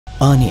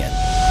Onion.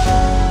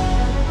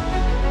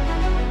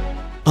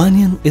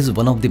 Onion is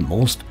one of the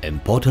most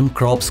important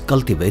crops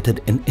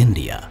cultivated in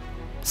India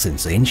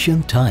since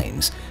ancient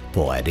times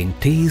for adding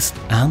taste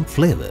and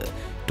flavor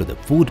to the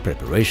food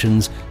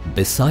preparations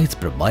besides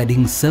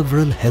providing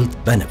several health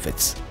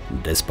benefits.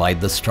 Despite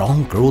the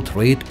strong growth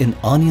rate in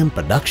onion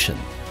production,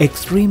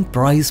 extreme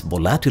price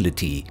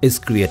volatility is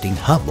creating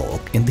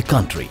havoc in the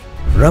country.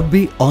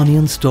 Rabi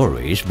onion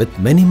storage with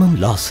minimum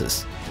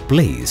losses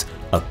plays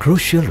a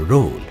crucial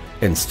role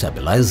in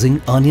stabilizing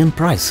onion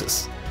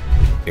prices.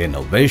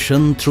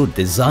 Innovation through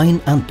design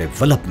and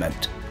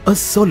development, a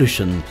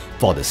solution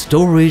for the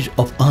storage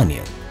of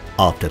onion.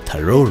 After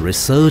thorough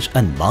research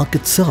and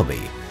market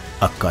survey,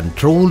 a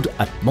controlled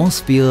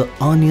atmosphere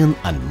onion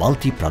and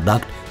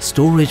multi-product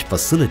storage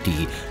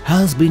facility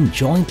has been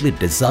jointly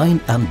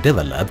designed and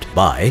developed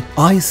by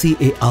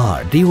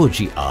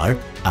ICAR-DOGR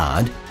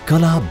and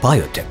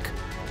Biotech.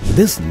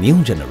 This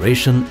new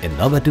generation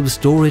innovative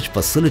storage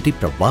facility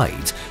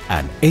provides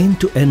an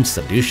end-to-end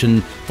solution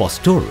for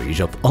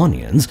storage of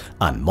onions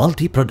and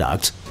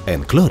multi-products,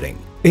 including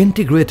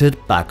integrated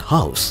pack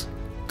house,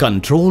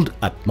 controlled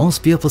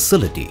atmosphere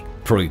facility,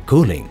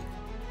 pre-cooling,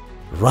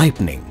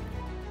 ripening,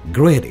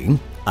 grading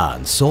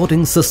and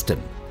sorting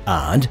system,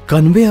 and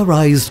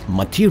conveyorized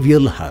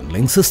material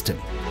handling system.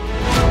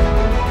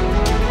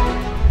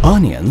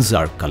 Onions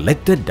are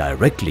collected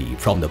directly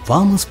from the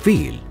farmer's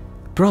field,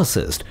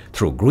 processed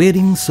through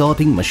grading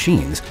sorting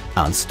machines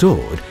and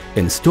stored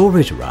in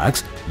storage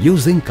racks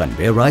using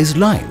conveyorized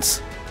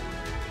lines.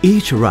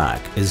 Each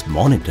rack is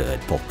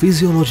monitored for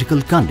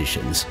physiological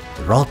conditions,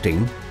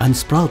 rotting and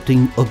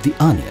sprouting of the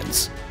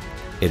onions.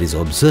 It is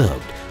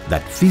observed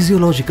that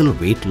physiological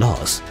weight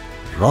loss,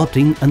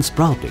 rotting and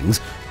sproutings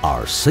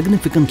are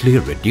significantly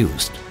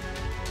reduced.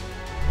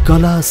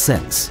 Color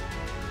sense,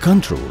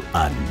 control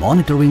and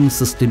monitoring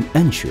system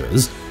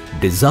ensures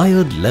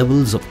desired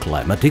levels of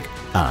climatic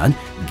and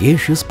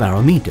gaseous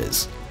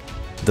parameters.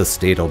 The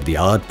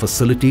state-of-the-art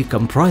facility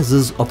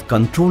comprises of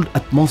controlled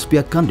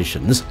atmosphere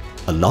conditions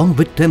along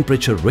with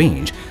temperature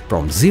range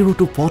from 0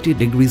 to 40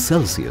 degrees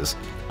Celsius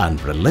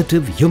and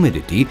relative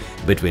humidity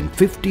between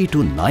 50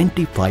 to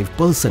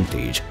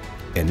 95%,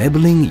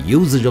 enabling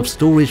usage of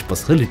storage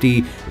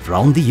facility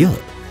round the year.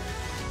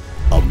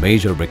 A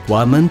major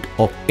requirement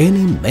of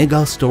any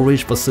mega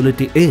storage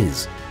facility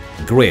is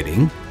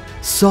grading,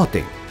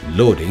 sorting,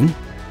 loading,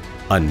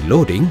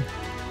 unloading,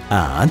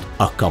 and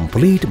a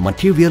complete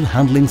material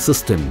handling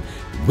system,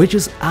 which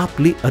is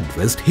aptly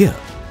addressed here.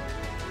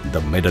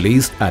 The Middle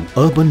East and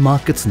urban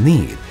markets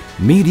need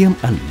medium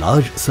and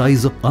large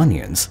size of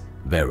onions,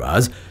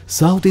 whereas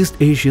Southeast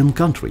Asian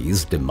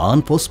countries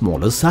demand for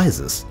smaller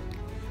sizes.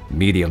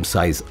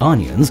 Medium-sized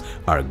onions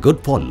are good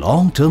for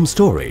long-term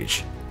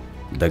storage.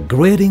 The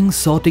grading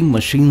sorting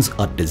machines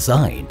are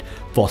designed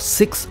for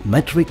 6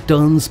 metric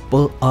tons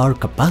per hour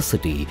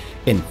capacity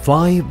in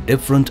 5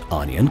 different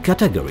onion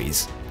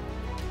categories.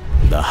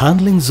 The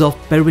handlings of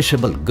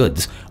perishable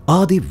goods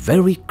are the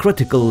very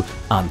critical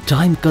and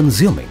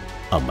time-consuming.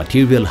 A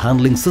material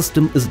handling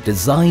system is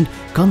designed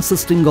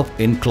consisting of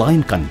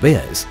inclined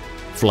conveyors,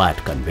 flat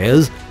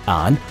conveyors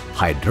and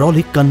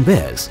hydraulic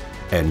conveyors,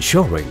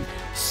 ensuring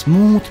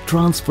smooth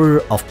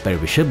transfer of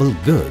perishable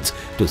goods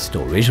to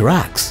storage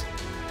racks.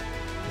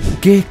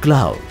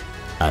 K-Cloud,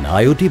 an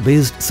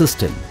IoT-based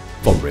system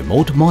for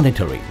remote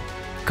monitoring,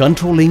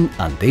 controlling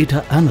and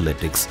data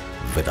analytics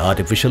with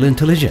artificial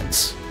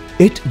intelligence.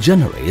 It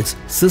generates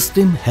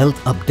system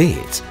health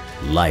updates,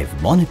 live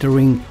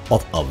monitoring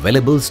of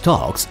available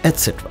stocks,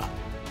 etc.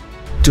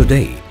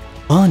 Today,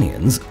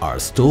 onions are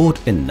stored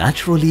in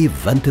naturally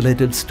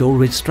ventilated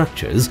storage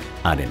structures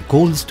and in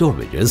cold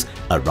storages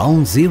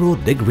around 0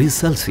 degrees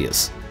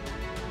Celsius.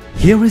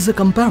 Here is a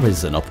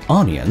comparison of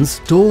onions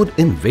stored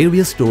in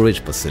various storage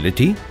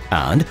facility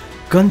and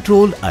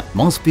controlled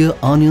atmosphere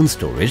onion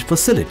storage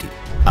facility.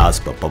 As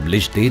per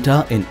published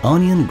data in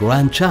Onion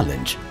Grand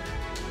Challenge,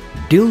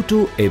 due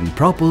to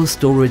improper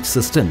storage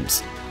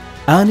systems,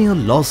 annual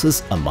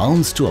losses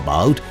amounts to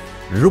about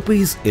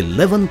Rs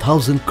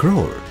 11,000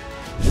 crore.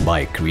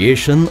 By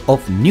creation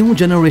of new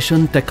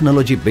generation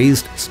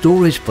technology-based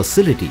storage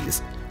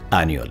facilities,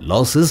 annual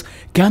losses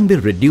can be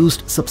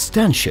reduced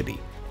substantially.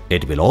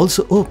 It will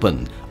also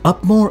open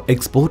up more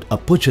export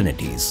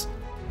opportunities.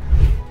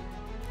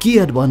 Key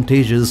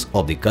advantages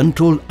of the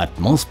controlled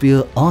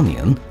atmosphere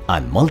onion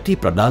and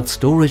multi-product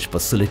storage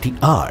facility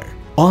are: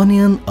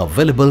 onion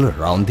available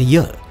around the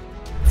year,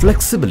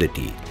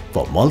 flexibility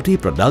for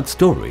multi-product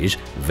storage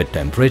with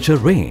temperature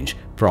range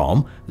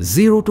from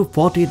 0 to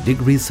 40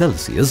 degrees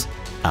Celsius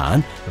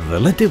and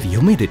relative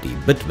humidity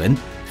between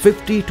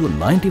 50 to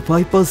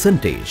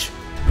 95%,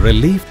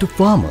 relief to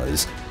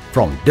farmers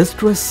from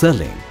distress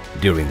selling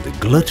during the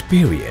glut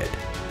period,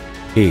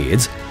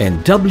 aids in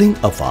doubling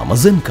a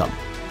farmer's income,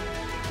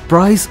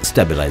 price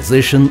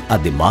stabilization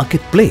at the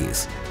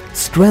marketplace,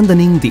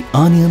 strengthening the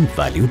onion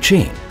value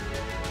chain,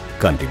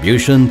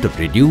 contribution to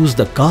reduce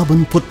the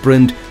carbon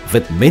footprint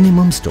with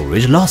minimum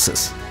storage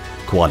losses,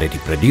 quality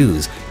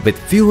produce with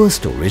fewer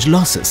storage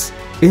losses,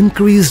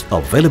 increased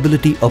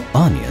availability of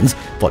onions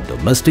for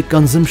domestic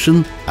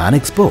consumption and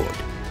export,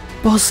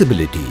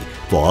 possibility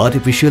for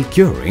artificial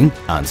curing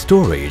and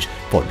storage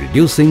for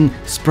reducing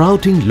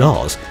sprouting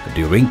loss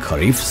during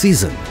Kharif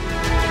season.